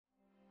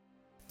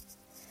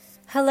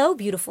Hello,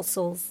 beautiful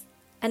souls,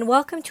 and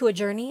welcome to a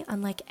journey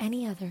unlike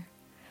any other.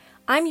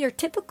 I'm your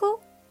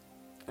typical,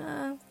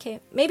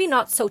 maybe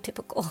not so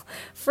typical,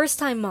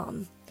 first-time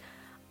mom.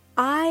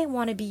 I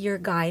want to be your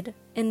guide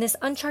in this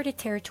uncharted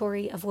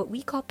territory of what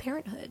we call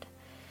parenthood.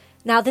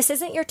 Now, this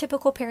isn't your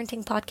typical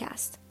parenting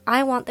podcast.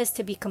 I want this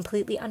to be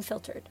completely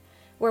unfiltered,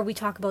 where we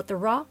talk about the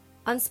raw,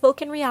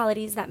 unspoken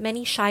realities that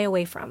many shy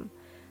away from.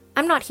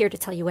 I'm not here to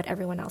tell you what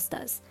everyone else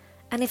does.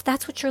 And if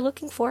that's what you're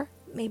looking for,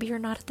 maybe you're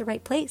not at the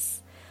right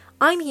place.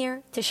 I'm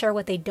here to share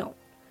what they don't.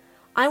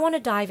 I want to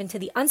dive into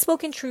the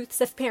unspoken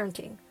truths of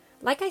parenting.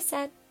 Like I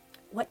said,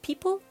 what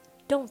people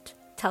don't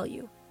tell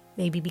you.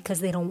 Maybe because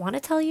they don't want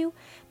to tell you,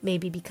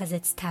 maybe because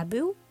it's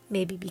taboo,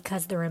 maybe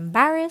because they're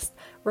embarrassed.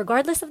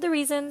 Regardless of the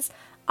reasons,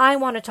 I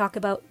want to talk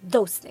about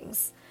those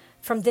things.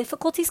 From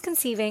difficulties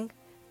conceiving,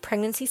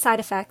 pregnancy side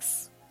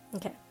effects,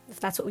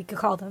 if that's what we could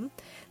call them,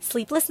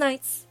 sleepless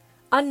nights,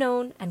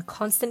 unknown and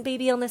constant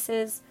baby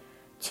illnesses,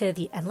 to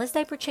the endless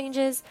diaper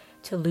changes,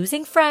 to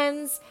losing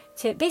friends,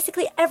 to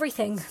basically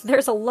everything.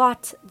 There's a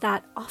lot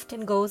that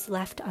often goes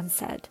left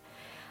unsaid.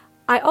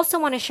 I also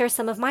want to share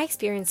some of my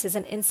experiences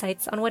and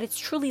insights on what it's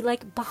truly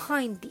like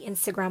behind the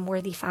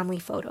Instagram-worthy family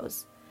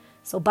photos.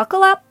 So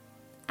buckle up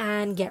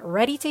and get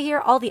ready to hear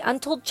all the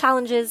untold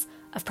challenges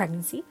of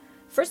pregnancy,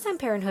 first-time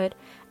parenthood,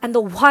 and the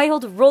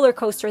wild roller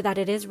coaster that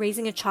it is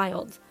raising a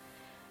child.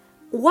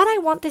 What I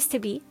want this to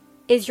be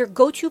is your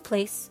go-to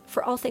place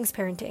for all things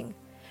parenting,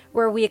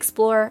 where we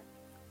explore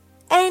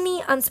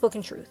any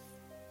unspoken truth,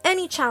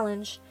 any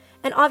challenge,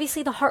 and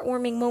obviously the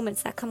heartwarming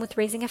moments that come with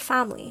raising a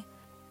family.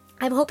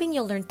 I'm hoping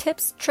you'll learn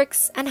tips,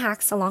 tricks, and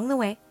hacks along the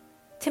way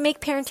to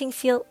make parenting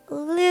feel a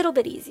little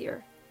bit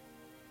easier.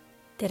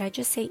 Did I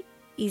just say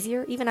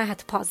easier? Even I had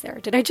to pause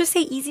there. Did I just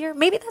say easier?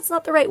 Maybe that's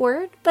not the right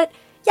word, but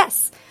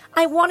yes,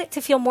 I want it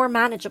to feel more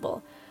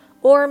manageable.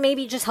 Or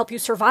maybe just help you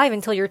survive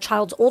until your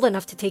child's old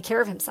enough to take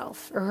care of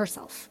himself or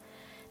herself.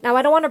 Now,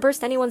 I don't want to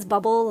burst anyone's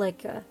bubble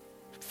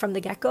from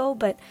the get-go,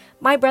 but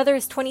my brother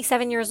is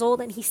 27 years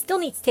old and he still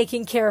needs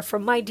taking care of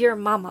from my dear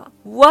mama.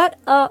 What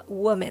a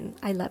woman.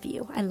 I love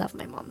you. I love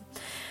my mom.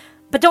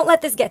 But don't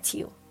let this get to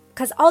you,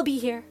 because I'll be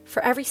here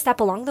for every step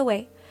along the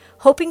way,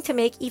 hoping to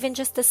make even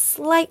just a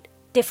slight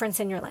difference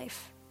in your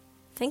life.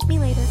 Thank me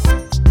later.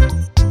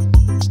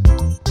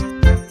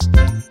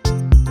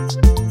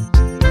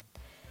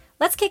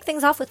 Let's kick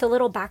things off with a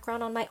little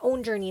background on my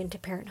own journey into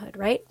parenthood,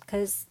 right?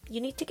 Because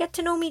you need to get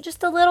to know me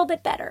just a little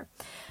bit better.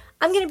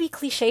 I'm going to be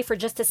cliche for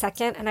just a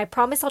second, and I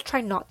promise I'll try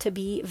not to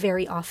be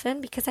very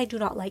often because I do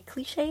not like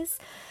cliches.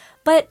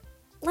 But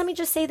let me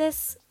just say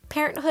this,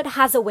 parenthood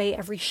has a way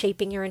of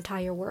reshaping your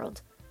entire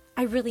world.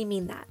 I really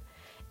mean that.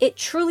 It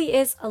truly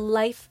is a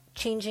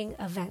life-changing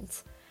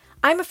event.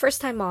 I'm a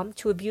first-time mom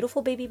to a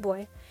beautiful baby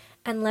boy,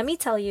 and let me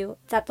tell you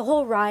that the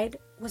whole ride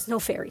was no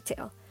fairy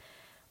tale.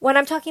 When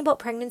I'm talking about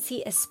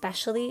pregnancy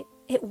especially,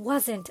 it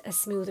wasn't a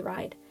smooth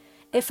ride.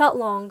 It felt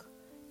long,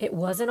 it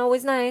wasn't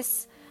always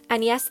nice,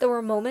 and yes, there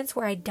were moments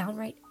where I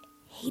downright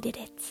hated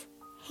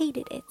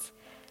it.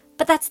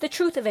 But that's the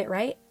truth of it,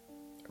 right?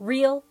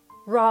 Real,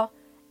 raw,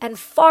 and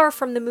far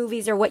from the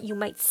movies or what you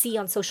might see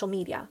on social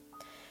media.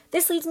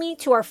 This leads me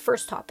to our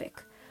first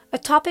topic, a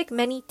topic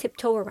many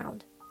tiptoe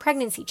around,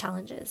 pregnancy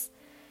challenges.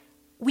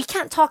 We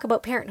can't talk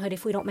about parenthood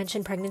if we don't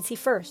mention pregnancy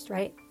first,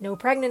 right? No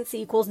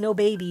pregnancy equals no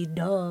baby,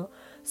 duh.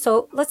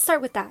 So let's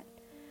start with that.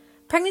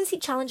 Pregnancy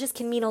challenges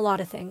can mean a lot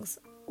of things.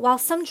 While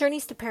some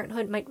journeys to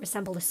parenthood might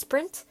resemble a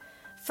sprint,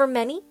 for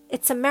many,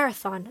 it's a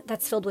marathon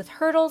that's filled with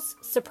hurdles,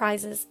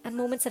 surprises, and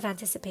moments of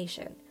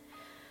anticipation.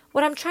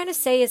 What I'm trying to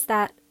say is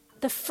that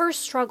the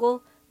first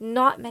struggle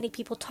not many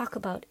people talk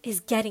about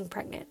is getting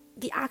pregnant,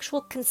 the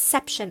actual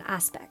conception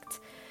aspect.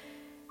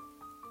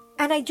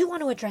 And I do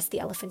want to address the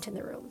elephant in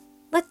the room.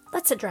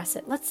 Let's address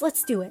it.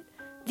 Let's do it.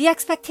 The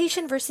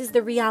expectation versus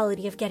the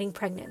reality of getting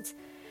pregnant.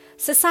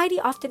 Society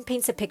often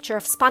paints a picture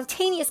of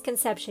spontaneous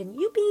conception,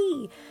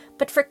 yippee!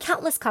 But for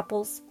countless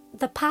couples,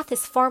 the path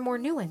is far more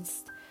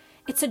nuanced.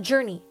 It's a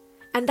journey,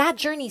 and that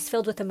journey is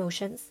filled with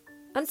emotions,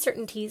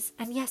 uncertainties,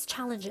 and yes,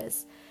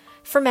 challenges.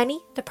 For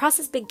many, the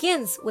process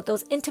begins with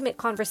those intimate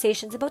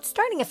conversations about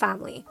starting a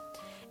family.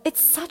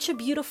 It's such a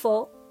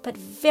beautiful but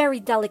very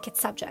delicate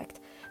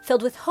subject,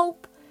 filled with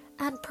hope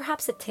and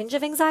perhaps a tinge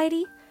of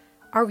anxiety.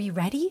 Are we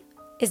ready?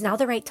 Is now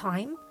the right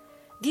time?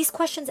 These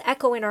questions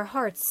echo in our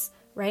hearts,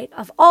 right,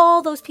 of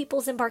all those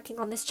peoples embarking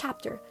on this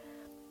chapter.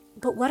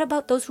 But what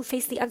about those who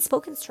face the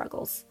unspoken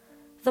struggles?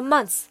 The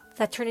months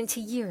that turn into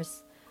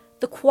years?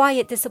 The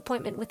quiet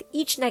disappointment with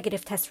each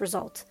negative test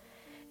result.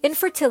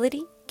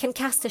 Infertility can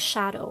cast a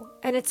shadow,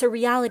 and it's a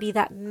reality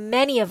that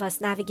many of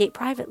us navigate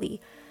privately.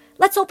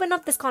 Let's open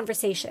up this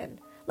conversation.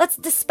 Let's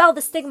dispel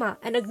the stigma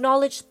and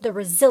acknowledge the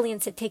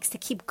resilience it takes to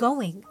keep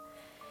going.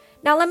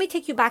 Now, let me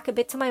take you back a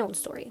bit to my own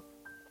story.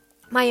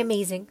 My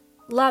amazing,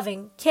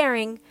 loving,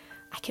 caring,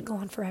 I could go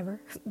on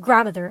forever,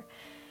 grandmother,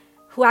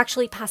 who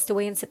actually passed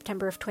away in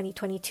September of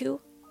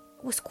 2022,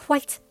 was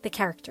quite the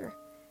character.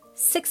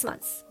 6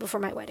 months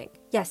before my wedding.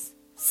 Yes,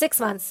 6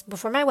 months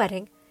before my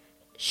wedding,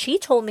 she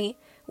told me,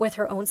 with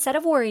her own set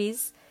of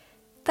worries,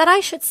 that I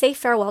should say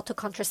farewell to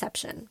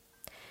contraception.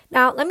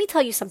 Now, let me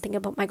tell you something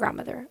about my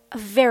grandmother, a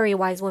very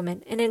wise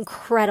woman, an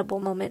incredible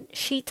moment.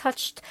 She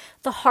touched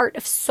the heart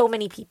of so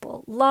many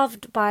people,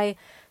 loved by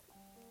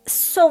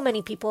so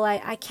many people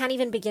I can't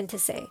even begin to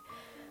say.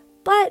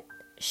 But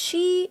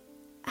she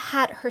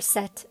had her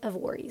set of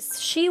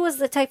worries. She was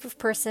the type of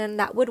person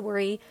that would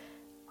worry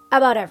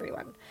about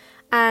everyone.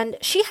 And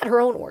she had her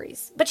own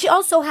worries, but she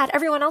also had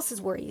everyone else's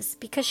worries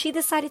because she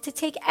decided to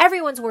take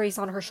everyone's worries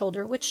on her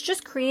shoulder, which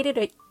just created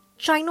a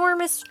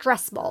ginormous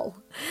stress ball.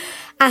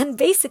 And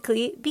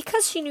basically,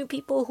 because she knew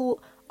people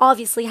who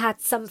obviously had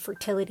some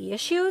fertility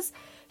issues,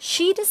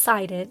 she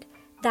decided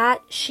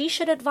that she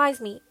should advise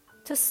me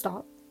to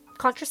stop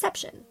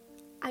contraception.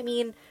 I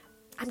mean,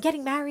 I'm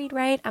getting married,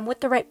 right? I'm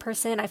with the right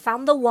person. I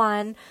found the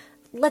one.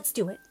 Let's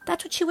do it.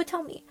 That's what she would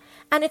tell me.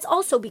 And it's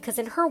also because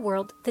in her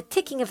world, the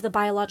ticking of the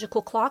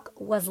biological clock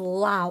was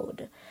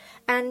loud.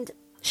 And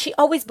she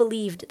always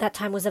believed that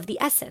time was of the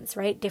essence,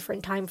 right?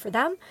 Different time for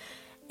them,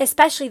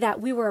 especially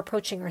that we were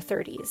approaching our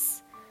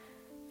 30s.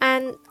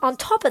 And on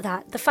top of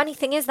that, the funny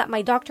thing is that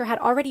my doctor had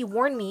already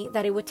warned me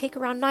that it would take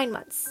around 9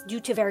 months due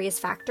to various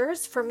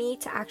factors for me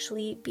to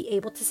actually be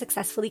able to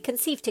successfully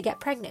conceive, to get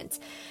pregnant.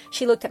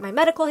 She looked at my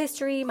medical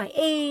history, my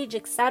age,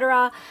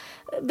 etc.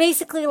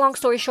 Basically, long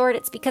story short,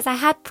 it's because I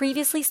had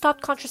previously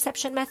stopped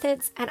contraception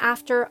methods, and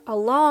after a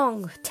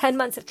long 10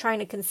 months of trying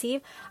to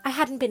conceive, I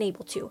hadn't been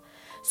able to.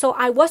 So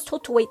I was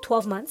told to wait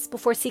 12 months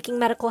before seeking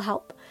medical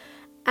help.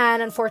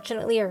 And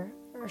unfortunately, or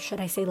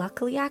should I say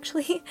luckily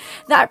actually,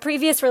 that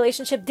previous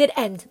relationship did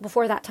end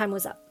before that time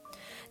was up.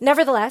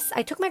 Nevertheless,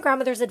 I took my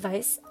grandmother's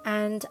advice,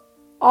 and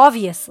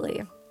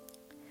obviously,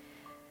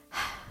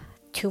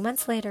 2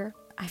 months later,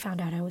 I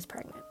found out I was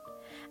pregnant.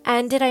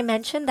 And did I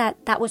mention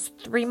that that was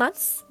 3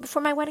 months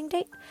before my wedding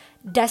date?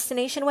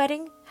 Destination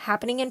wedding,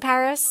 happening in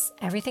Paris,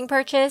 everything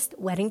purchased,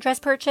 wedding dress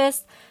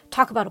purchased.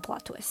 Talk about a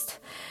plot twist.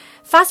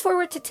 Fast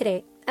forward to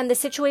today, and the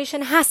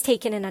situation has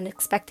taken an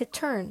unexpected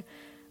turn.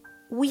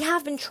 We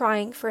have been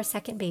trying for a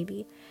second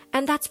baby,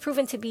 and that's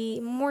proven to be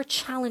more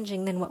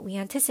challenging than what we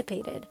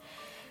anticipated.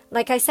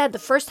 Like I said, the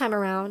first time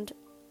around,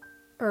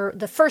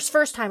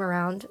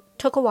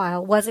 took a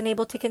while, wasn't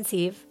able to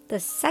conceive. The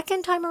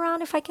second time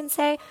around, if I can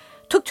say,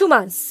 took 2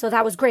 months, so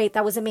that was great,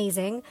 that was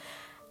amazing.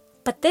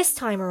 But this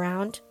time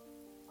around,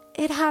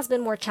 it has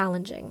been more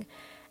challenging.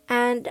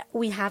 And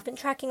we have been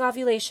tracking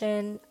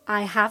ovulation.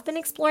 I have been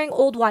exploring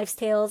old wives'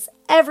 tales,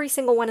 every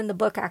single one in the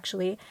book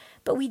actually.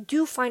 But we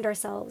do find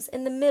ourselves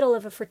in the middle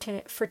of a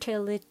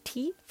fertility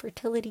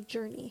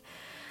journey.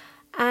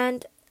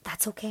 And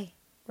that's okay,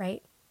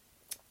 right?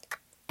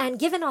 And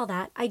given all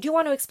that, I do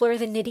want to explore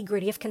the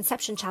nitty-gritty of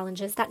conception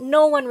challenges that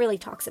no one really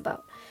talks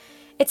about.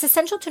 It's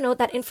essential to note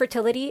that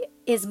infertility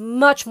is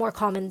much more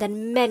common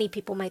than many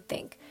people might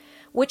think.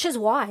 Which is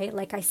why,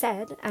 like I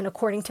said, and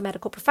according to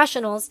medical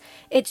professionals,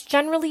 it's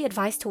generally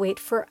advised to wait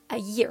for a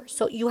year.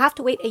 So you have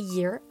to wait a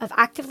year of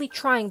actively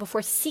trying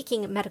before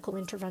seeking medical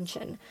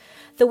intervention.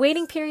 The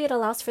waiting period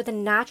allows for the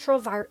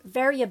natural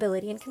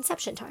variability in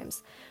conception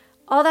times.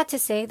 All that to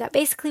say that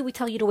basically we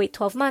tell you to wait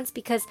 12 months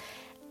because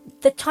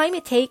the time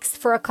it takes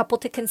for a couple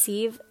to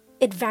conceive,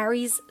 it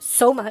varies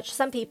so much.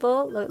 Some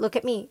people, look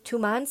at me, 2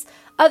 months.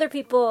 Other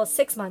people,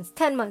 6 months,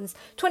 10 months,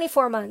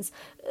 24 months,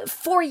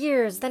 4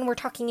 years. Then we're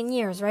talking in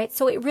years, right?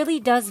 So it really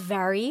does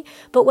vary.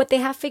 But what they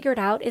have figured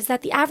out is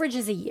that the average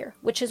is a year,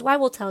 which is why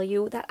we'll tell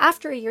you that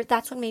after a year,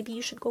 that's when maybe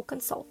you should go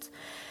consult.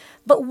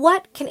 But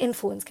what can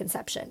influence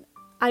conception?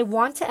 I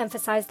want to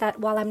emphasize that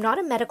while I'm not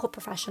a medical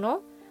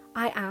professional,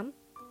 I am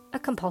a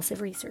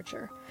compulsive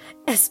researcher,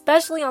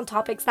 especially on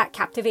topics that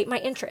captivate my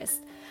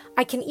interest.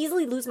 I can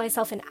easily lose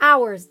myself in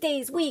hours,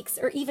 days, weeks,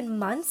 or even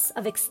months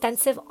of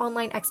extensive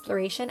online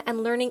exploration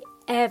and learning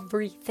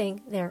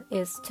everything there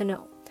is to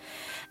know.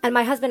 And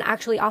my husband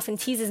actually often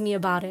teases me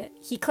about it.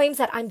 He claims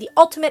that I'm the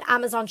ultimate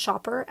Amazon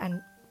shopper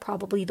and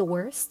probably the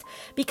worst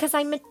because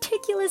I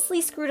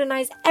meticulously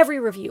scrutinize every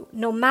review,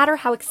 no matter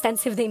how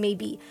extensive they may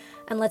be.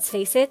 And let's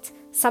face it,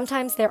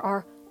 sometimes there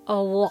are a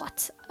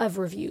lot of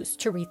reviews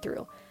to read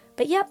through.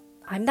 But yep,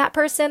 I'm that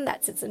person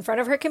that sits in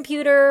front of her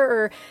computer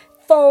or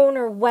phone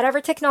or whatever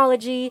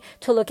technology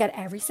to look at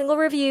every single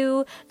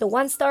review, the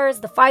 1 stars,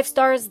 the 5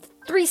 stars, the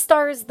 3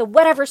 stars, the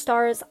whatever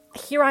stars.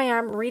 Here I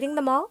am reading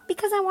them all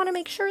because I want to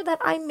make sure that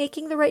I'm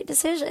making the right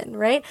decision,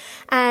 right?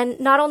 And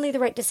not only the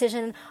right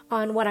decision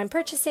on what I'm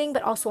purchasing,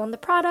 but also on the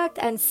product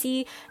and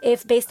see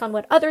if based on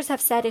what others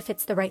have said, if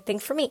it's the right thing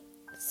for me.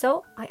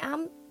 So I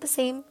am the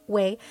same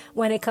way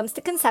when it comes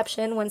to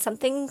conception. When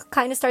something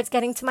kind of starts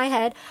getting to my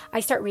head,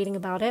 I start reading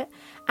about it.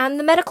 And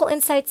the medical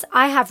insights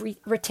I have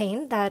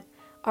retained that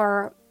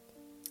are,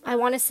 I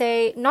want to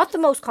say, not the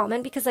most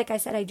common, because like I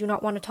said, I do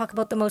not want to talk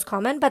about the most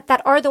common, but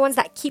that are the ones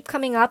that keep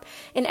coming up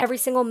in every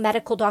single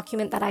medical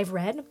document that I've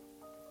read,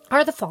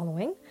 are the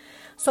following.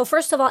 So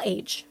first of all,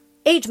 age.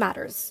 Age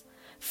matters.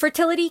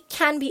 Fertility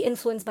can be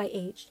influenced by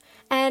age.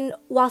 And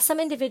while some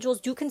individuals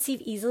do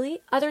conceive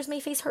easily, others may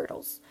face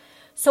hurdles.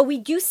 So we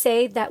do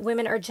say that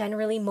women are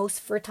generally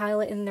most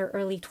fertile in their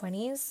early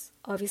 20s.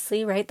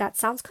 Obviously, right? That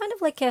sounds kind of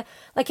like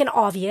an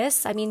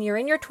obvious. I mean, you're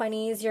in your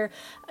 20s, you're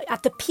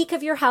at the peak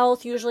of your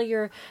health. Usually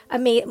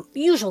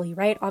usually,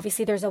 right?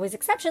 Obviously there's always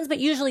exceptions, but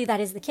usually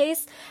that is the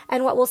case.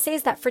 And what we'll say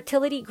is that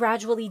fertility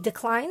gradually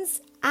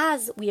declines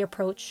as we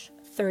approach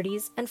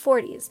 30s and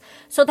 40s.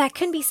 So that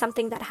can be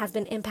something that has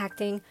been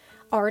impacting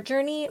our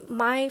journey.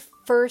 My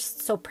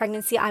first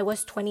pregnancy, I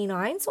was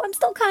 29, so I'm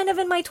still kind of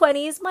in my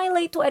 20s, my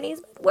late 20s,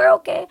 but we're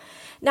okay.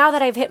 Now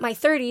that I've hit my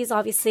 30s,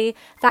 obviously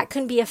that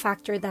can be a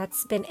factor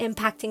that's been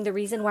impacting the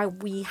reason why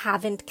we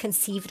haven't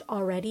conceived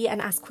already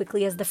and as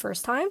quickly as the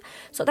first time.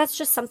 So that's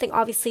just something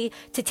obviously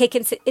to take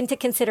into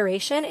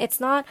consideration. It's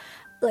not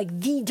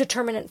like the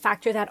determinant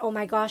factor that, oh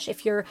my gosh,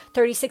 if you're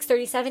 36,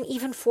 37,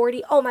 even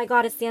 40, oh my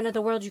God, it's the end of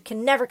the world. You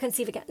can never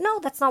conceive again. No,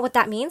 that's not what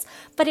that means.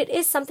 But it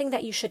is something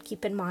that you should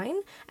keep in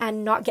mind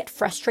and not get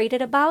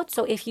frustrated about.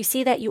 So if you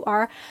see that you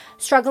are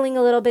struggling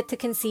a little bit to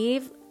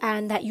conceive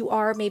and that you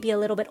are maybe a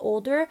little bit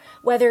older,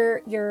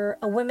 whether you're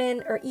a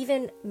woman or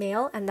even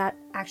male, and that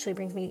actually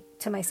brings me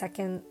to my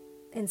second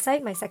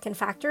insight, my second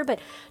factor, but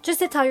just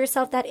to tell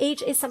yourself that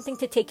age is something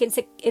to take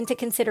into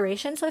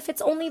consideration. So if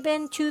it's only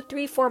been 2,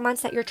 3, 4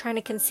 months that you're trying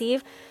to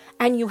conceive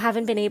and you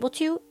haven't been able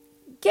to,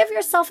 give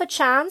yourself a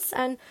chance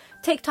and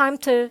take time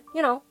to,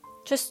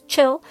 just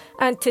chill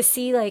and to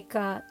see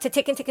to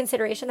take into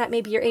consideration that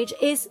maybe your age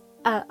is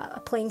a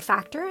playing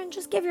factor, and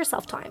just give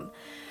yourself time.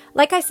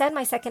 Like I said,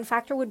 my second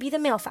factor would be the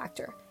male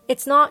factor.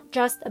 It's not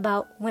just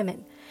about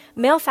women.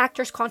 Male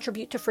factors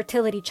contribute to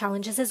fertility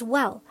challenges as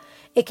well.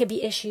 It could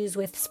be issues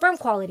with sperm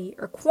quality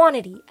or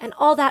quantity, and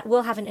all that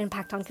will have an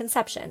impact on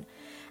conception.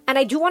 And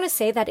I do want to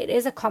say that it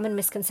is a common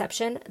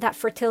misconception that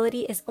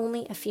fertility is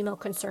only a female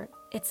concern.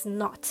 It's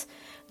not.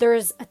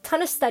 There's a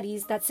ton of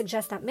studies that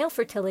suggest that male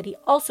fertility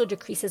also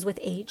decreases with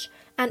age,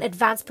 and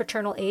advanced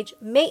paternal age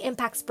may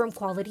impact sperm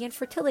quality and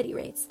fertility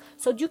rates.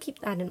 So do keep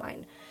that in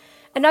mind.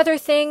 Another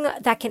thing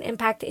that can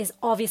impact is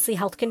obviously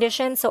health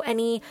conditions. So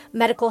any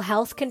medical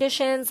health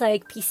conditions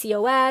like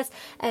PCOS,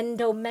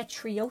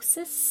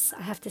 endometriosis,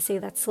 I have to say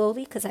that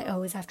slowly because I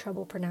always have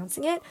trouble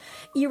pronouncing it,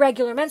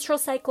 irregular menstrual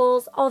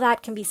cycles, all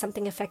that can be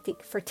something affecting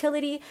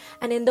fertility.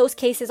 And in those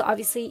cases,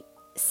 obviously,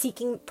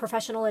 seeking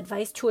professional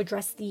advice to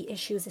address the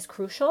issues is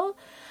crucial.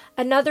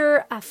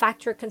 Another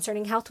factor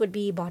concerning health would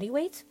be body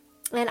weight.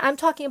 And I'm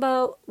talking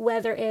about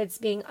whether it's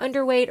being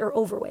underweight or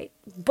overweight.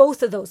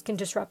 Both of those can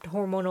disrupt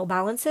hormonal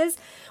balances,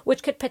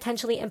 which could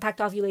potentially impact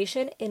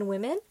ovulation in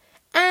women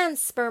and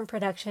sperm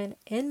production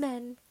in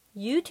men.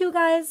 You too,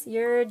 guys,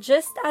 you're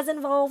just as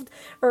involved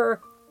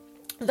or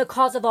the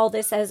cause of all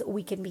this as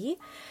we can be.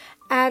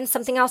 And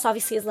something else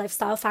obviously is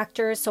lifestyle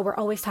factors. So we're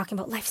always talking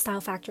about lifestyle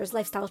factors,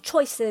 lifestyle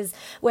choices,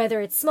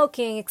 whether it's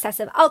smoking,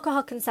 excessive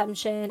alcohol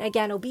consumption,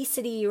 again,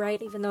 obesity,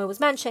 right? Even though it was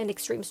mentioned,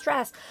 extreme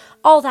stress,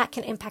 all that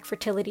can impact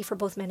fertility for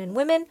both men and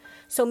women.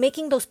 So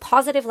making those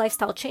positive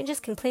lifestyle changes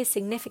can play a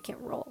significant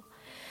role.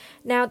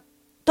 Now,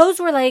 those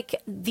were like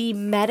the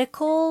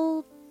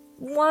medical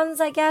ones,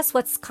 I guess,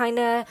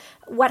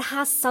 what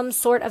has some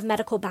sort of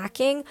medical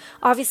backing.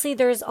 Obviously,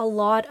 there's a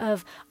lot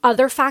of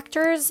other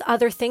factors,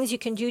 other things you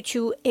can do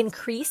to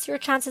increase your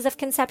chances of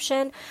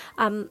conception.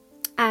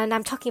 And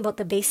I'm talking about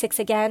the basics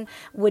again,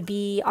 would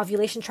be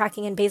ovulation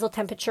tracking and basal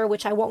temperature,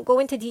 which I won't go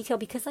into detail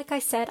because, like I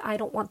said, I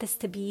don't want this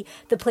to be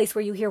the place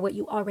where you hear what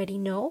you already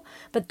know.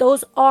 But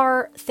those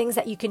are things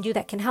that you can do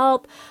that can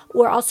help.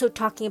 We're also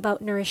talking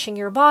about nourishing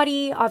your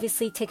body.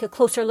 Obviously, take a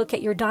closer look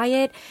at your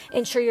diet.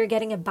 Ensure you're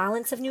getting a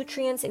balance of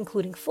nutrients,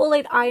 including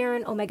folate,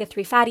 iron,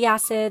 omega-3 fatty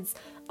acids,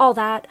 all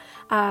that.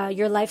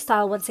 Your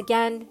lifestyle, once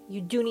again,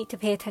 you do need to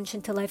pay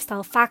attention to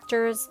lifestyle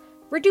factors.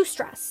 Reduce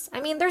stress. I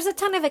mean, there's a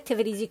ton of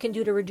activities you can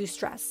do to reduce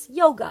stress.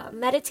 Yoga,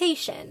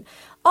 meditation,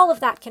 all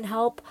of that can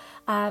help.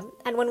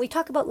 And when we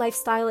talk about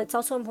lifestyle, it's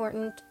also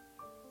important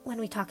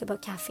when we talk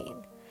about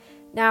caffeine.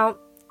 Now,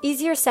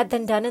 easier said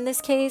than done in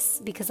this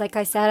case, because like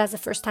I said, as a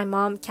first-time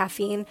mom,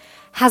 caffeine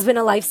has been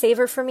a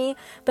lifesaver for me.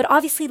 But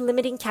obviously,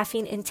 limiting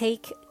caffeine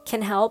intake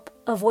can help,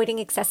 avoiding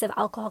excessive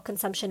alcohol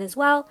consumption as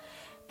well,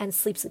 and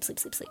sleep.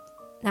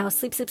 Now,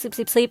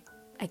 sleep.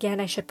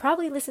 Again, I should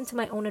probably listen to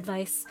my own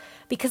advice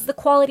because the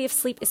quality of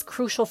sleep is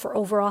crucial for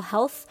overall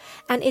health,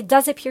 and it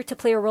does appear to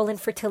play a role in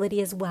fertility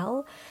as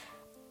well.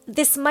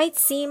 This might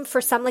seem for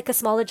some like a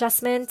small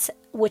adjustment,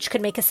 which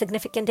could make a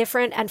significant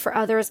difference, and for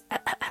others,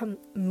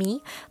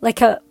 me, like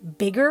a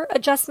bigger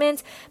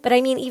adjustment. But I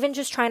mean, even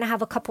just trying to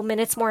have a couple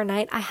minutes more a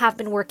night, I have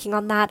been working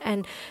on that,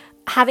 and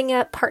having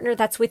a partner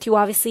that's with you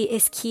obviously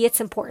is key. It's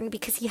important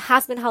because he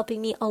has been helping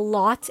me a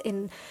lot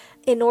in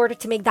order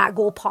to make that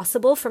goal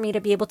possible for me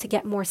to be able to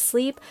get more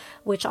sleep,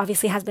 which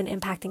obviously has been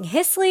impacting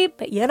his sleep.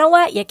 But you know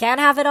what? You can't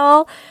have it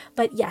all.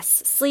 But yes,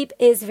 sleep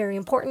is very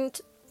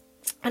important.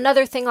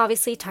 Another thing,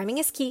 obviously, timing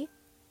is key.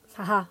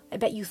 Haha, I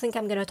bet you think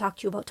I'm going to talk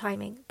to you about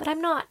timing, but I'm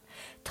not.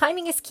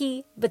 Timing is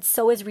key, but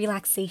so is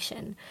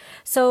relaxation.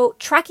 So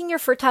tracking your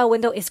fertile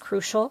window is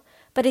crucial,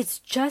 but it's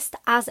just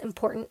as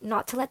important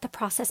not to let the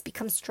process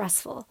become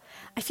stressful.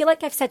 I feel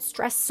like I've said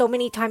stress so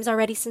many times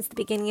already since the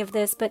beginning of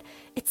this, but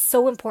it's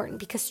so important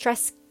because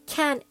stress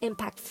can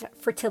impact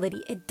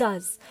fertility. It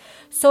does.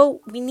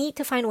 So we need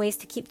to find ways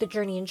to keep the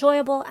journey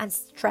enjoyable and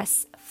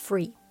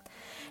stress-free.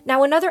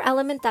 Now, another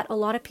element that a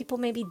lot of people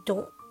maybe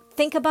don't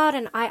think about,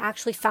 and I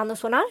actually found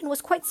this one out and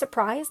was quite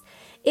surprised,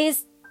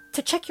 is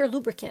to check your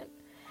lubricant.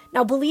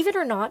 Now, believe it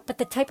or not, but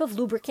the type of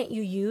lubricant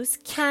you use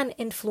can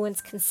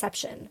influence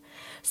conception.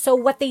 So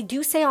what they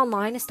do say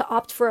online is to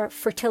opt for a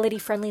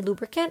fertility-friendly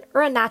lubricant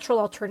or a natural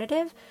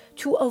alternative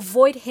to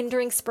avoid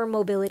hindering sperm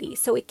mobility.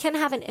 So it can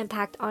have an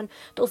impact on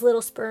those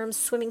little sperms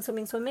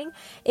swimming.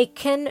 It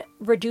can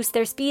reduce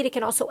their speed. It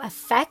can also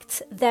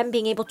affect them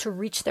being able to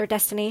reach their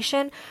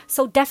destination.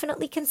 So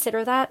definitely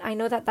consider that. I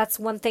know that that's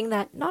one thing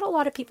that not a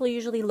lot of people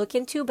usually look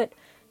into, but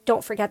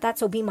don't forget that,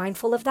 so be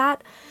mindful of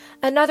that.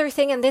 Another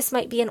thing, and this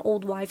might be an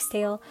old wives'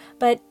 tale,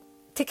 but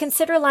to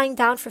consider lying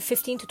down for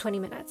 15 to 20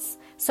 minutes.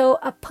 So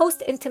a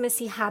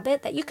post-intimacy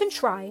habit that you can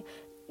try,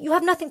 you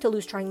have nothing to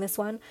lose trying this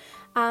one,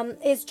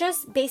 is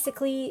just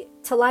basically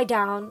to lie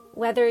down,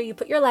 whether you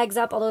put your legs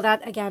up, although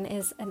that again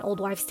is an old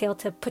wives' tale,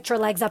 to put your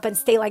legs up and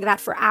stay like that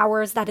for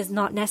hours. That is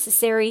not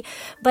necessary,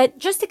 but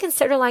just to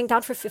consider lying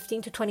down for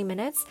 15 to 20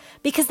 minutes,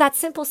 because that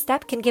simple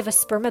step can give a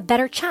sperm a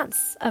better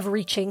chance of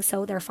reaching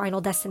their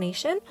final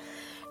destination.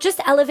 Just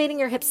elevating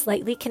your hips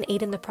slightly can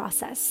aid in the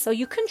process. So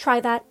you can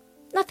try that,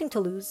 nothing to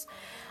lose.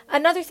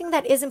 Another thing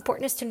that is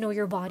important is to know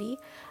your body.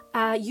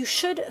 You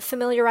should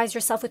familiarize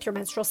yourself with your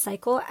menstrual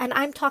cycle, and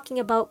I'm talking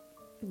about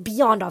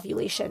beyond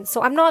ovulation.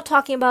 So I'm not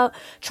talking about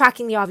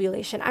tracking the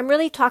ovulation. I'm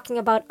really talking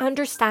about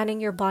understanding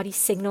your body's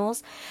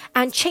signals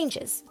and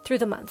changes through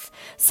the month.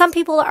 Some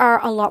people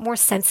are a lot more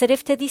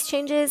sensitive to these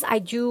changes. I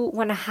do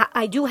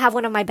have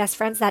one of my best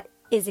friends that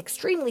is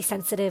extremely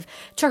sensitive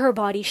to her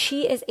body.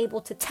 She is able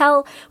to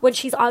tell when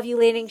she's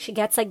ovulating. She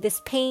gets like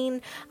this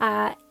pain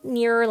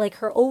near like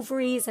her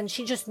ovaries, and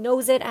she just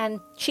knows it,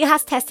 and she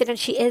has tested and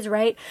she is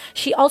right.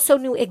 She also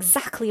knew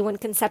exactly when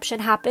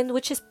conception happened,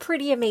 which is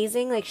pretty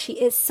amazing. Like, she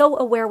is so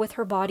aware with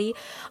her body.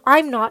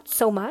 I'm not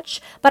so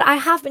much, but I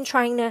have been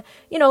trying to,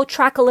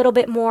 track a little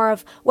bit more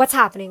of what's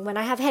happening when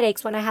I have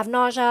headaches, when I have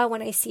nausea,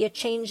 when I see a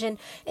change in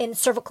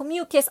cervical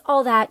mucus,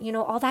 all that,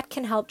 all that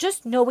can help.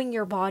 Just knowing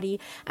your body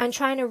and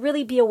trying to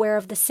really be aware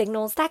of the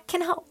signals, that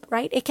can help,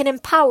 right? It can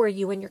empower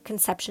you in your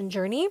conception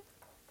journey.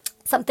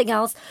 Something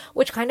else,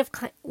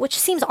 which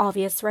seems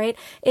obvious, right,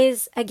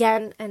 is,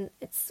 again, and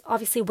it's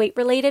obviously weight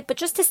related, but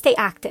just to stay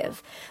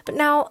active. But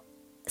now,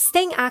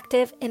 staying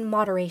active in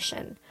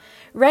moderation.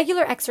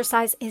 Regular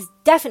exercise is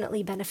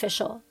definitely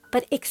beneficial,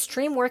 but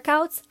extreme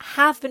workouts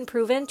have been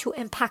proven to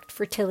impact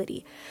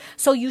fertility.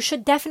 So you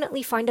should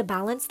definitely find a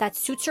balance that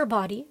suits your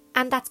body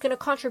and that's going to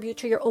contribute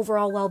to your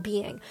overall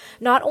well-being.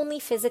 Not only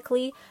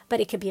physically,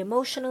 but it could be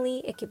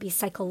emotionally, it could be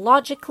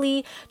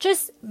psychologically.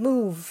 Just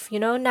move,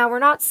 Now, we're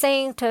not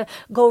saying to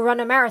go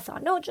run a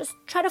marathon. No, just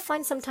try to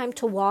find some time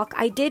to walk.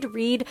 I did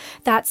read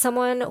that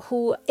someone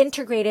who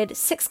integrated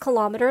 6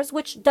 kilometers,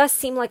 which does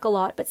seem like a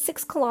lot, but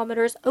 6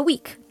 kilometers a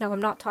week. Now,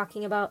 I'm not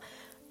talking about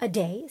a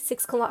day,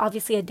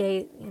 obviously a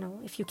day,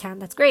 if you can,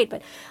 that's great,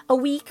 but a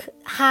week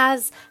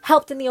has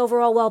helped in the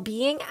overall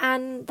well-being,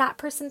 and that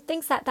person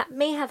thinks that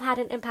may have had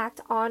an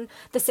impact on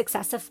the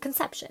success of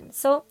conception.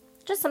 So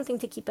just something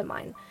to keep in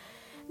mind.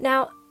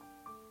 Now,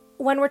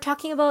 when we're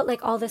talking about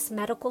like all this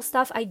medical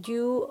stuff, I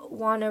do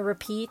want to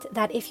repeat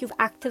that if you've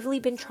actively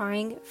been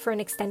trying for an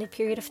extended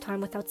period of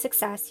time without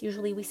success,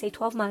 usually we say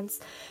 12 months,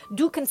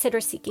 do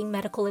consider seeking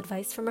medical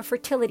advice from a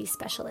fertility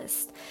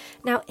specialist.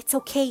 Now, it's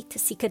okay to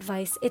seek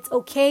advice. It's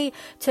okay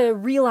to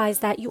realize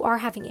that you are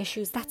having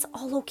issues. That's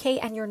all okay,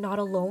 and you're not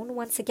alone,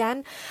 once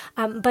again.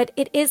 But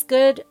it is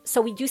good.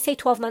 So we do say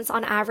 12 months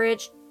on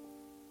average.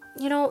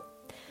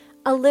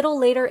 A little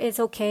later is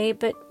okay,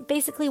 but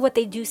basically what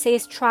they do say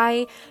is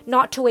try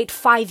not to wait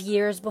 5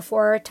 years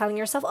before telling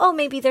yourself, oh,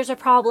 maybe there's a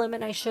problem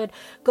and I should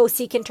go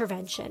seek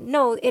intervention.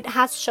 No, it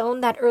has shown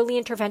that early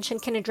intervention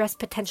can address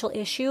potential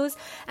issues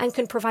and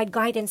can provide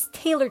guidance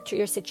tailored to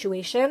your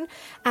situation,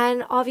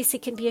 and obviously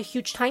can be a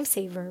huge time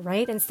saver,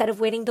 right? Instead of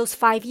waiting those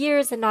 5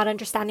 years and not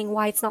understanding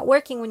why it's not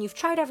working when you've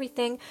tried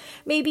everything,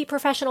 maybe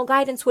professional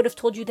guidance would have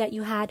told you that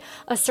you had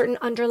a certain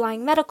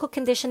underlying medical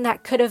condition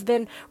that could have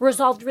been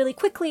resolved really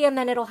quickly, and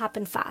then it'll happen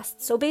fast.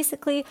 So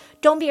basically,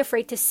 don't be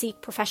afraid to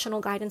seek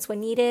professional guidance when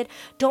needed.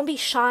 Don't be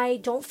shy.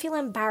 Don't feel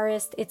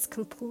embarrassed. It's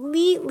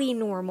completely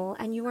normal,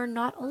 and you are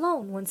not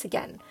alone, once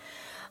again.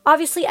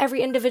 Obviously,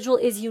 every individual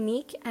is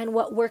unique, and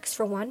what works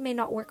for one may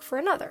not work for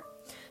another.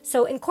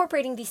 So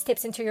incorporating these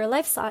tips into your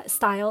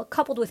lifestyle,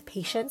 coupled with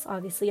patience,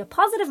 obviously a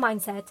positive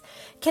mindset,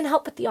 can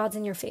help put the odds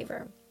in your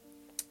favor.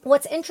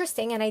 What's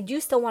interesting, and I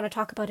do still want to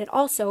talk about it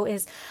also,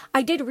 is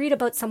I did read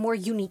about some more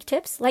unique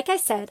tips. Like I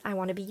said, I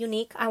want to be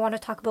unique. I want to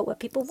talk about what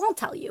people won't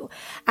tell you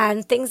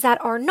and things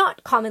that are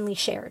not commonly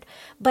shared.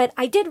 But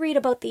I did read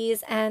about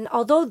these, and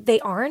although they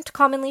aren't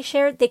commonly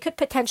shared, they could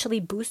potentially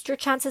boost your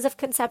chances of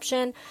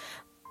conception.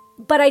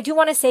 But I do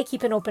want to say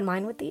keep an open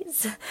mind with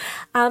these.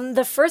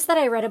 The first that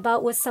I read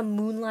about was some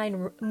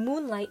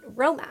moonlight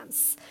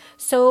romance.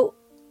 So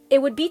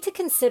it would be to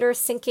consider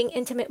syncing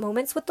intimate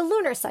moments with the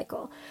lunar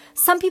cycle.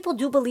 Some people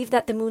do believe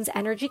that the moon's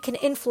energy can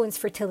influence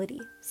fertility.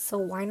 So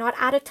why not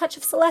add a touch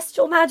of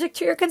celestial magic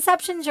to your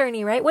conception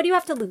journey, right? What do you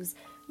have to lose?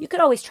 You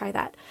could always try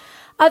that.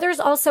 Others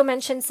also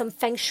mention some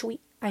feng shui.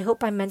 I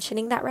hope I'm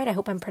mentioning that right. I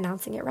hope I'm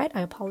pronouncing it right.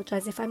 I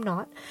apologize if I'm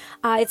not.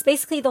 It's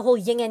basically the whole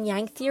yin and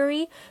yang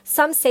theory.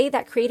 Some say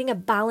that creating a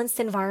balanced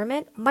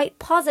environment might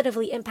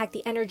positively impact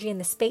the energy in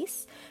the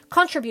space,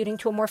 contributing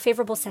to a more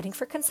favorable setting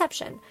for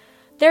conception.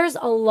 There's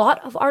a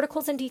lot of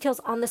articles and details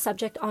on the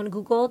subject on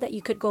Google that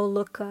you could go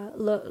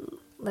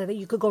that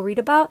you could go read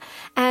about,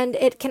 and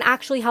it can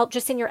actually help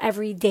just in your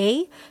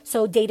everyday,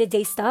 so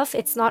day-to-day stuff.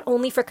 It's not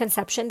only for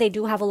conception. They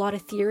do have a lot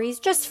of theories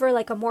just for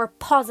like a more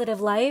positive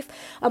life,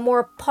 a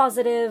more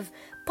positive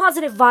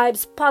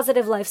vibes,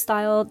 positive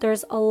lifestyle.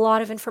 There's a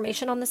lot of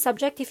information on the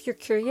subject. If you're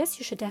curious,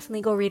 you should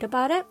definitely go read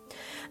about it.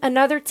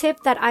 Another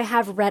tip that I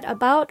have read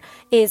about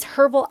is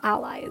herbal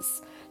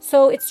allies.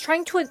 So it's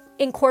trying to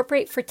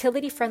incorporate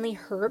fertility-friendly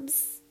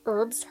herbs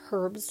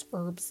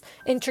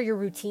into your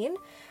routine.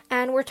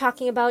 And we're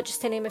talking about,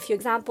 just to name a few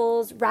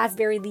examples,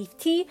 raspberry leaf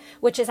tea,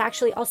 which is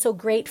actually also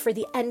great for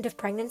the end of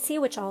pregnancy,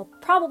 which I'll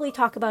probably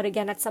talk about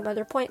again at some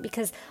other point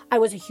because I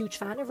was a huge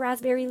fan of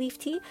raspberry leaf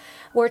tea.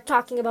 We're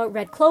talking about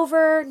red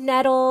clover,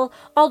 nettle.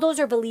 All those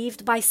are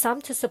believed by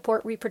some to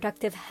support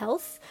reproductive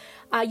health.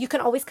 You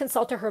can always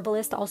consult a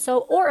herbalist also,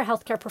 or a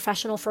healthcare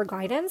professional for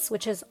guidance,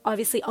 which is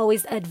obviously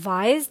always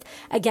advised.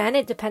 Again,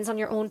 it depends on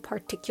your own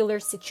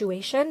particular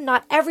situation.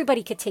 Not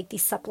everybody could take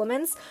these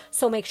supplements,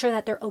 so make sure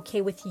that they're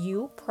okay with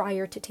you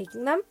prior to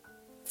taking them.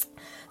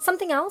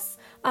 Something else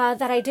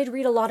that I did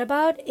read a lot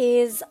about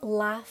is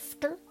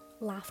laughing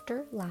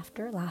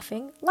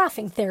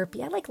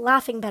therapy. I like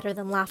laughing better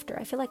than laughter.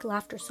 I feel like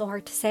laughter is so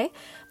hard to say,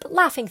 but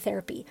laughing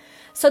therapy.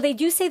 So they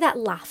do say that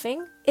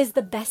laughing is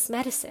the best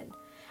medicine.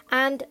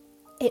 And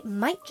it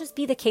might just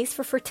be the case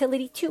for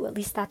fertility too. At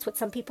least that's what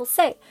some people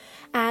say.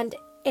 And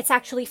it's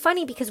actually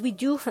funny because we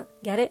do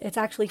get it. It's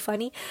actually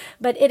funny,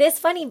 but it is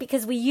funny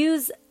because we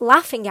use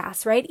laughing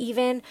gas, right?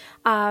 Even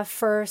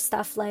for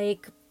stuff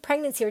like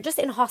pregnancy or just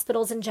in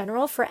hospitals in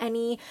general, for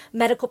any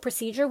medical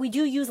procedure, we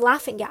do use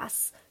laughing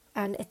gas.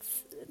 And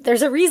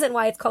there's a reason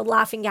why it's called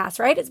laughing gas,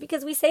 right? It's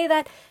because we say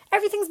that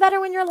everything's better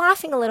when you're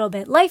laughing a little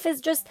bit. Life is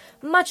just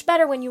much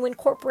better when you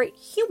incorporate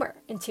humor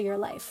into your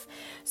life.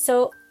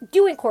 So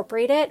do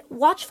incorporate it.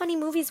 Watch funny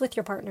movies with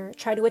your partner.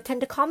 Try to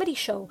attend a comedy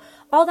show.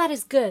 All that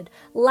is good.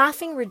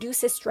 Laughing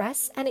reduces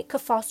stress and it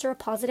could foster a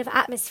positive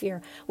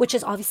atmosphere, which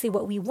is obviously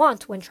what we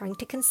want when trying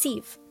to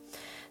conceive.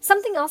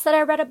 Something else that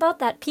I read about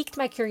that piqued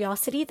my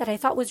curiosity that I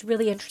thought was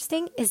really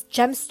interesting is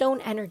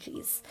gemstone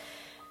energies.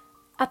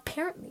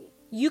 Apparently,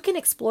 you can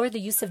explore the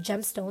use of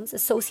gemstones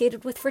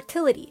associated with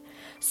fertility.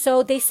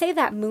 So they say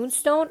that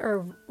moonstone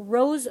or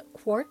rose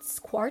quartz.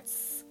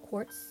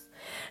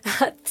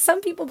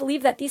 Some people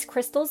believe that these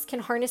crystals can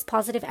harness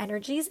positive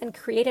energies and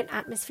create an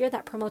atmosphere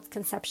that promotes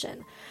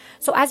conception.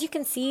 So as you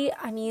can see,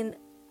 I mean,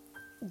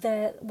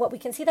 what we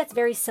can see that's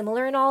very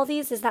similar in all of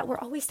these is that we're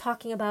always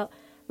talking about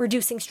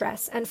reducing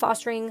stress and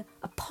fostering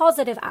a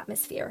positive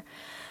atmosphere.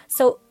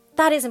 So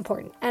that is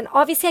important. And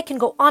obviously I can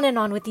go on and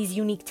on with these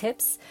unique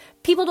tips.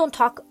 People don't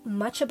talk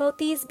much about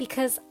these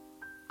because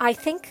I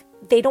think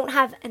they don't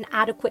have an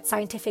adequate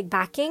scientific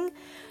backing.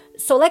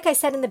 So like I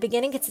said in the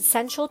beginning, it's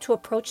essential to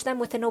approach them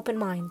with an open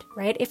mind,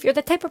 right? If you're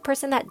the type of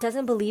person that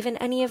doesn't believe in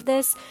any of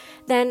this,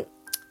 then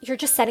you're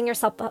just setting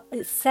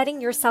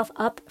yourself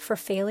up for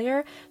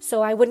failure.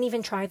 So I wouldn't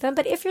even try them.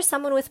 But if you're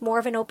someone with more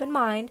of an open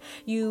mind,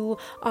 you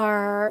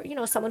are,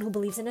 someone who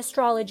believes in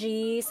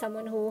astrology,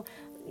 someone who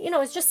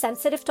is just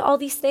sensitive to all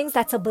these things,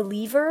 that's a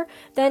believer,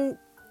 then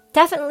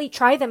definitely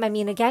try them. I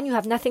mean, again, you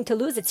have nothing to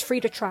lose. It's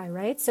free to try,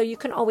 right? So you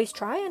can always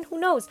try, and who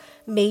knows,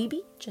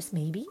 maybe, just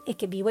maybe, it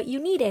could be what you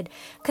needed.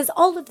 Because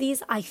all of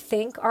these, I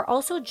think, are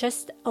also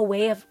just a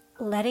way of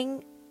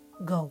letting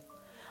go,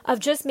 of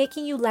just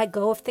making you let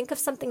go, of think of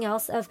something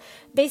else, of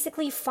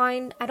basically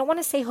find, I don't want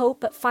to say hope,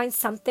 but find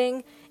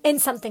something in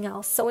something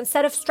else. So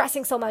instead of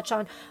stressing so much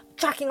on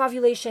tracking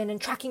ovulation and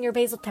tracking your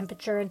basal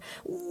temperature and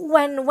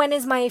when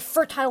is my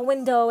fertile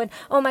window and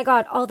oh my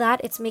God, all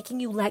that, it's making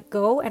you let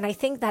go. And I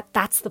think that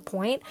that's the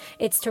point.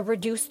 It's to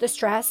reduce the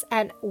stress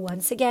and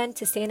once again,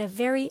 to stay in a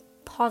very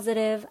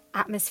positive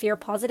atmosphere,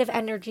 positive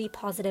energy,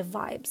 positive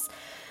vibes.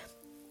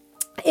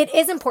 It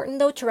is important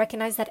though to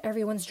recognize that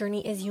everyone's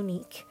journey is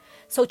unique.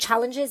 So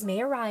challenges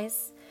may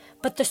arise,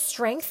 but the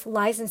strength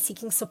lies in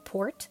seeking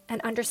support and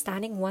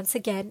understanding once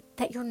again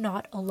that you're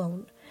not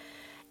alone.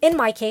 In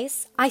my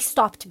case, I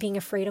stopped being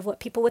afraid of what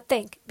people would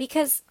think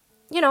because,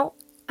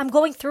 I'm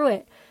going through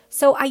it.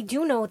 So I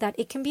do know that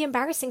it can be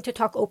embarrassing to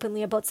talk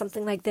openly about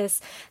something like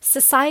this.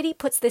 Society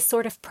puts this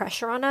sort of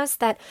pressure on us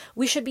that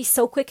we should be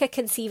so quick at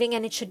conceiving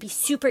and it should be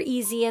super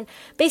easy and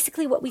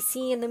basically what we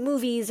see in the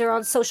movies or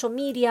on social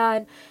media,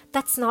 and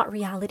that's not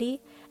reality.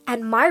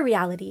 And my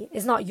reality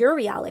is not your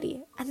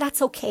reality, and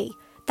that's okay.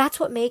 That's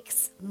what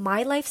makes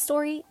my life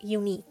story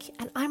unique,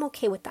 and I'm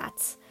okay with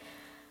that.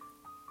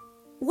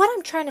 What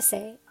I'm trying to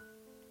say,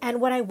 and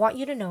what I want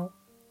you to know,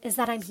 is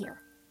that I'm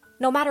here,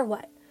 no matter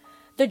what.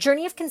 The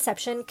journey of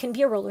conception can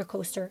be a roller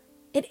coaster.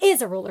 It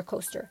is a roller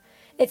coaster.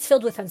 It's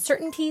filled with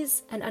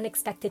uncertainties and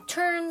unexpected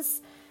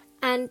turns.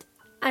 And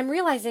I'm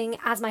realizing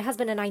as my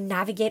husband and I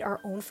navigate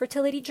our own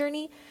fertility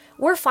journey,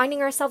 we're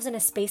finding ourselves in a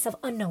space of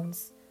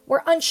unknowns.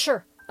 We're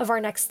unsure of our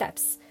next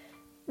steps.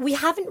 We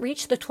haven't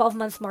reached the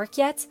 12-month mark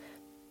yet,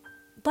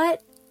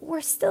 but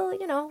we're still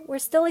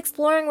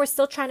exploring. We're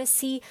still trying to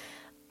see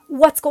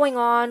what's going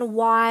on,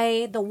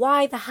 why,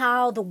 the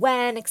how, the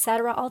when,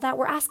 etc. All that.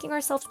 We're asking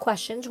ourselves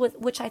questions,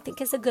 which I think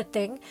is a good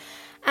thing.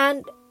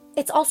 And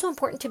it's also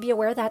important to be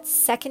aware that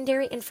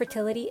secondary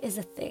infertility is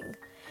a thing.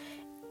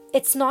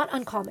 It's not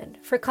uncommon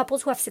for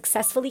couples who have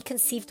successfully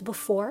conceived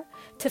before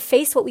to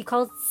face what we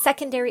call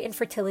secondary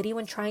infertility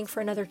when trying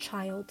for another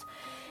child.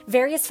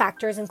 Various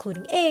factors,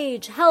 including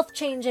age, health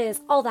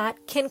changes, all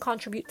that can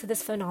contribute to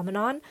this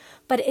phenomenon,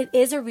 but it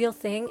is a real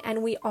thing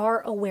and we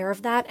are aware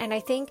of that. And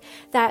I think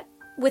that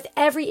with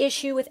every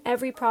issue, with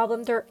every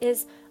problem, there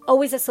is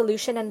always a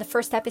solution. And the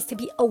first step is to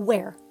be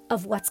aware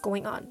of what's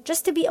going on,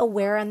 just to be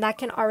aware. And that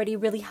can already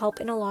really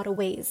help in a lot of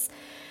ways.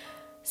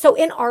 So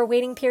in our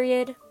waiting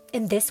period,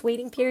 in this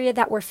waiting period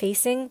that we're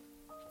facing,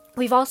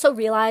 we've also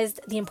realized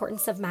the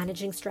importance of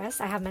managing stress.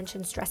 I have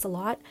mentioned stress a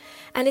lot,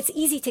 and it's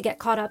easy to get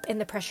caught up in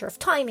the pressure of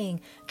timing,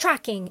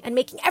 tracking, and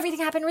making everything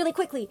happen really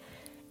quickly.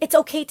 It's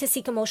okay to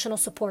seek emotional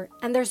support,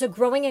 and there's a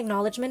growing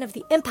acknowledgement of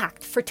the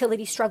impact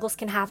fertility struggles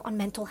can have on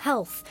mental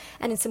health.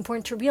 And it's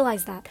important to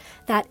realize that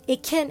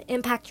it can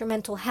impact your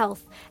mental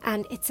health,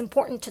 and it's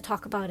important to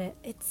talk about it.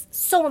 It's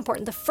so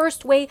important. The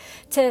first way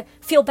to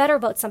feel better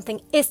about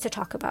something is to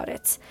talk about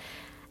it.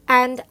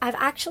 And I've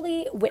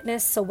actually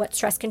witnessed what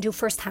stress can do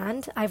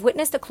firsthand. I've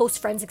witnessed a close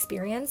friend's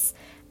experience,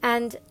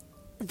 and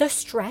the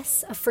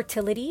stress of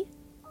fertility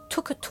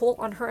took a toll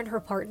on her and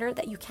her partner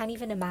that you can't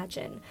even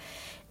imagine.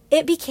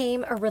 It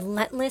became a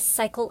relentless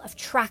cycle of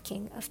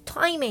tracking, of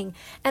timing,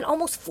 and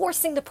almost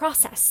forcing the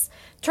process,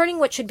 turning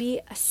what should be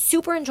a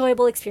super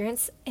enjoyable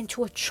experience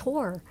into a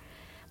chore.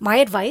 My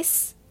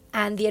advice,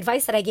 and the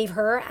advice that I gave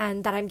her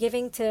and that I'm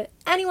giving to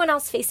anyone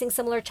else facing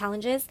similar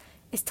challenges,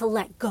 is to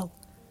let go.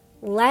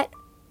 Let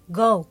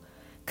go.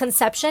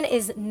 Conception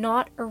is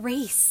not a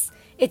race.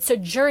 It's a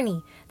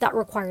journey that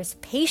requires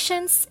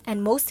patience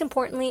and, most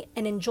importantly,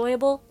 an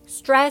enjoyable,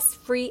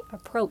 stress-free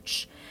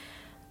approach.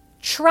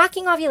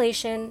 Tracking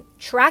ovulation,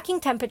 tracking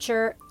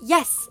temperature,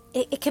 yes,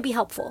 it can be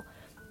helpful,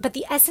 but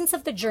the essence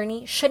of the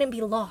journey shouldn't be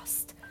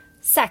lost.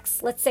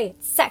 Sex, let's say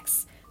it,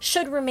 sex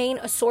should remain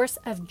a source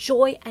of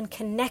joy and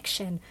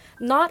connection,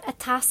 not a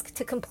task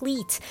to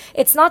complete.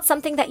 It's not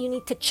something that you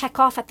need to check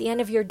off at the end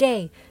of your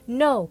day.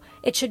 No,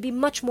 it should be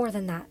much more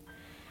than that.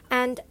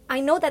 And I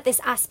know that this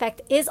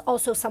aspect is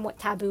also somewhat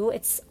taboo.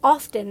 It's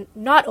often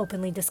not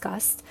openly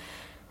discussed.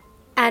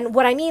 And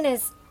what I mean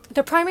is,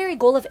 the primary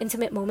goal of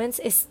intimate moments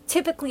is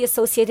typically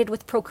associated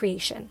with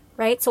procreation,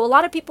 right? So a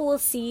lot of people will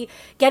see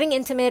getting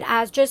intimate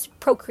as just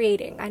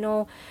procreating. I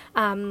know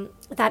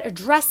that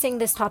addressing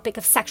this topic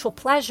of sexual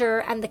pleasure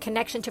and the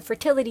connection to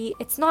fertility,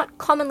 it's not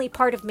commonly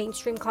part of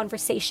mainstream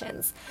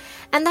conversations.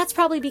 And that's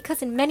probably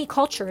because in many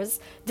cultures,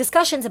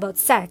 discussions about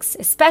sex,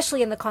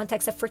 especially in the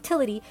context of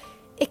fertility,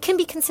 it can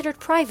be considered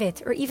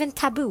private or even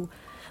taboo.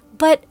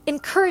 But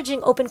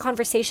encouraging open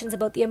conversations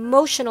about the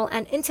emotional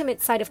and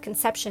intimate side of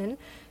conception.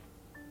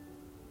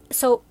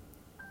 So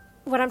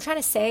what I'm trying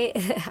to say,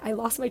 I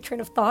lost my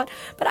train of thought,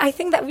 but I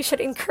think that we should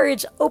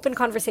encourage open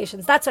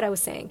conversations. That's what I was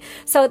saying.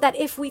 So that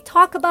if we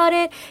talk about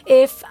it,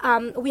 if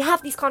we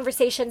have these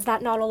conversations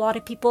that not a lot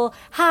of people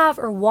have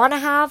or want to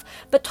have,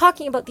 but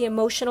talking about the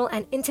emotional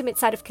and intimate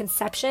side of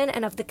conception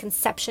and of the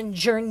conception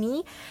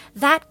journey,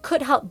 that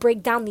could help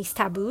break down these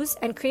taboos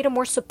and create a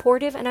more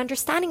supportive and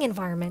understanding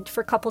environment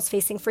for couples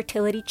facing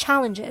fertility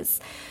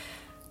challenges.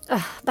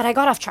 But I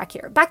got off track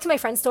here. Back to my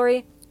friend's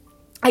story.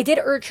 I did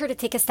urge her to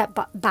take a step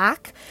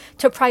back,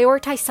 to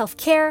prioritize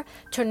self-care,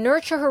 to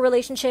nurture her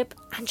relationship,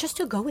 and just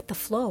to go with the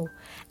flow.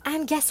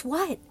 And guess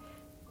what?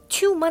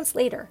 2 months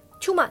later,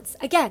 2 months,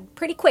 again,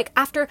 pretty quick,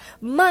 after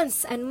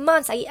months and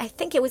months, I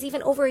think it was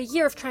even over a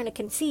year of trying to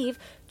conceive,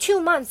 2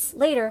 months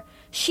later,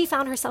 she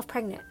found herself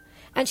pregnant.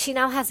 And she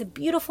now has a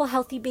beautiful,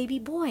 healthy baby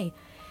boy.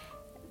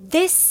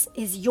 This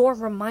is your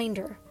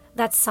reminder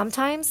that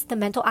sometimes the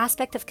mental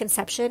aspect of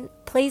conception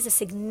plays a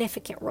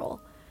significant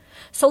role.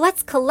 So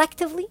let's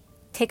collectively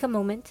take a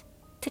moment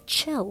to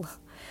chill.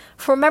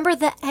 Remember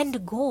the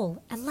end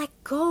goal and let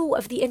go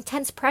of the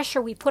intense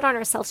pressure we put on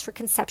ourselves for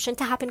conception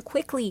to happen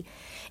quickly.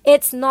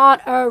 It's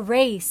not a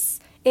race.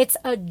 It's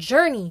a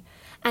journey.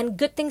 And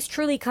good things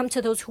truly come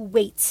to those who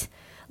wait.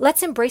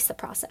 Let's embrace the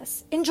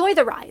process, enjoy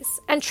the rise,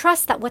 and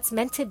trust that what's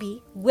meant to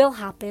be will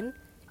happen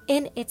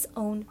in its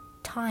own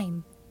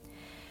time.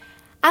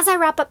 As I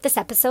wrap up this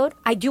episode,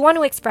 I do want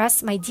to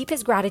express my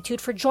deepest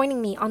gratitude for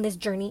joining me on this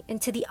journey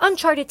into the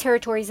uncharted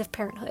territories of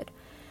parenthood.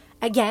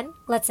 Again,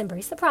 let's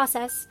embrace the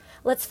process.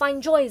 Let's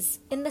find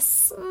joys in the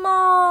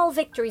small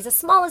victories, as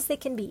small as they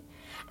can be,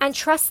 and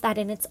trust that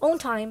in its own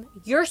time,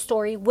 your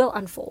story will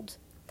unfold.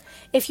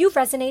 If you've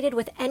resonated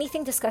with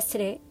anything discussed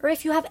today, or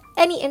if you have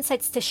any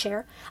insights to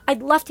share,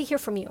 I'd love to hear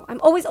from you.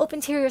 I'm always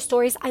open to hear your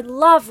stories. I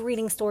love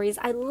reading stories.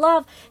 I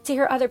love to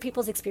hear other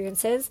people's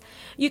experiences.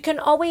 You can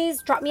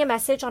always drop me a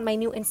message on my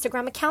new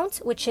Instagram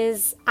account, which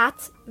is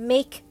at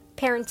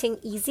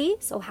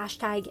 @makeparentingeasy, so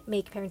hashtag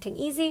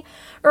 #makeparentingeasy,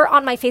 or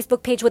on my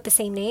Facebook page with the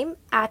same name,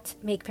 at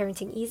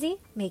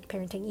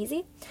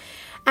 @makeparentingeasy.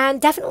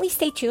 And definitely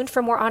stay tuned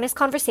for more honest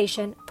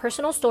conversation,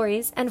 personal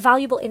stories, and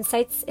valuable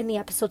insights in the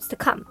episodes to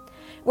come.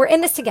 We're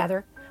in this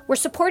together. We're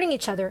supporting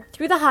each other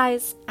through the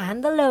highs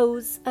and the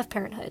lows of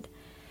parenthood.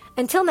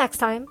 Until next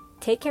time,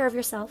 take care of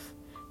yourself,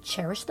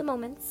 cherish the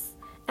moments,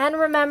 and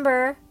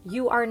remember,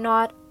 you are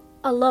not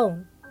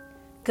alone.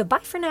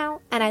 Goodbye for now,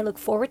 and I look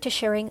forward to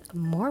sharing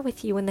more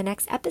with you in the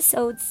next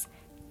episodes.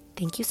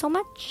 Thank you so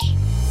much.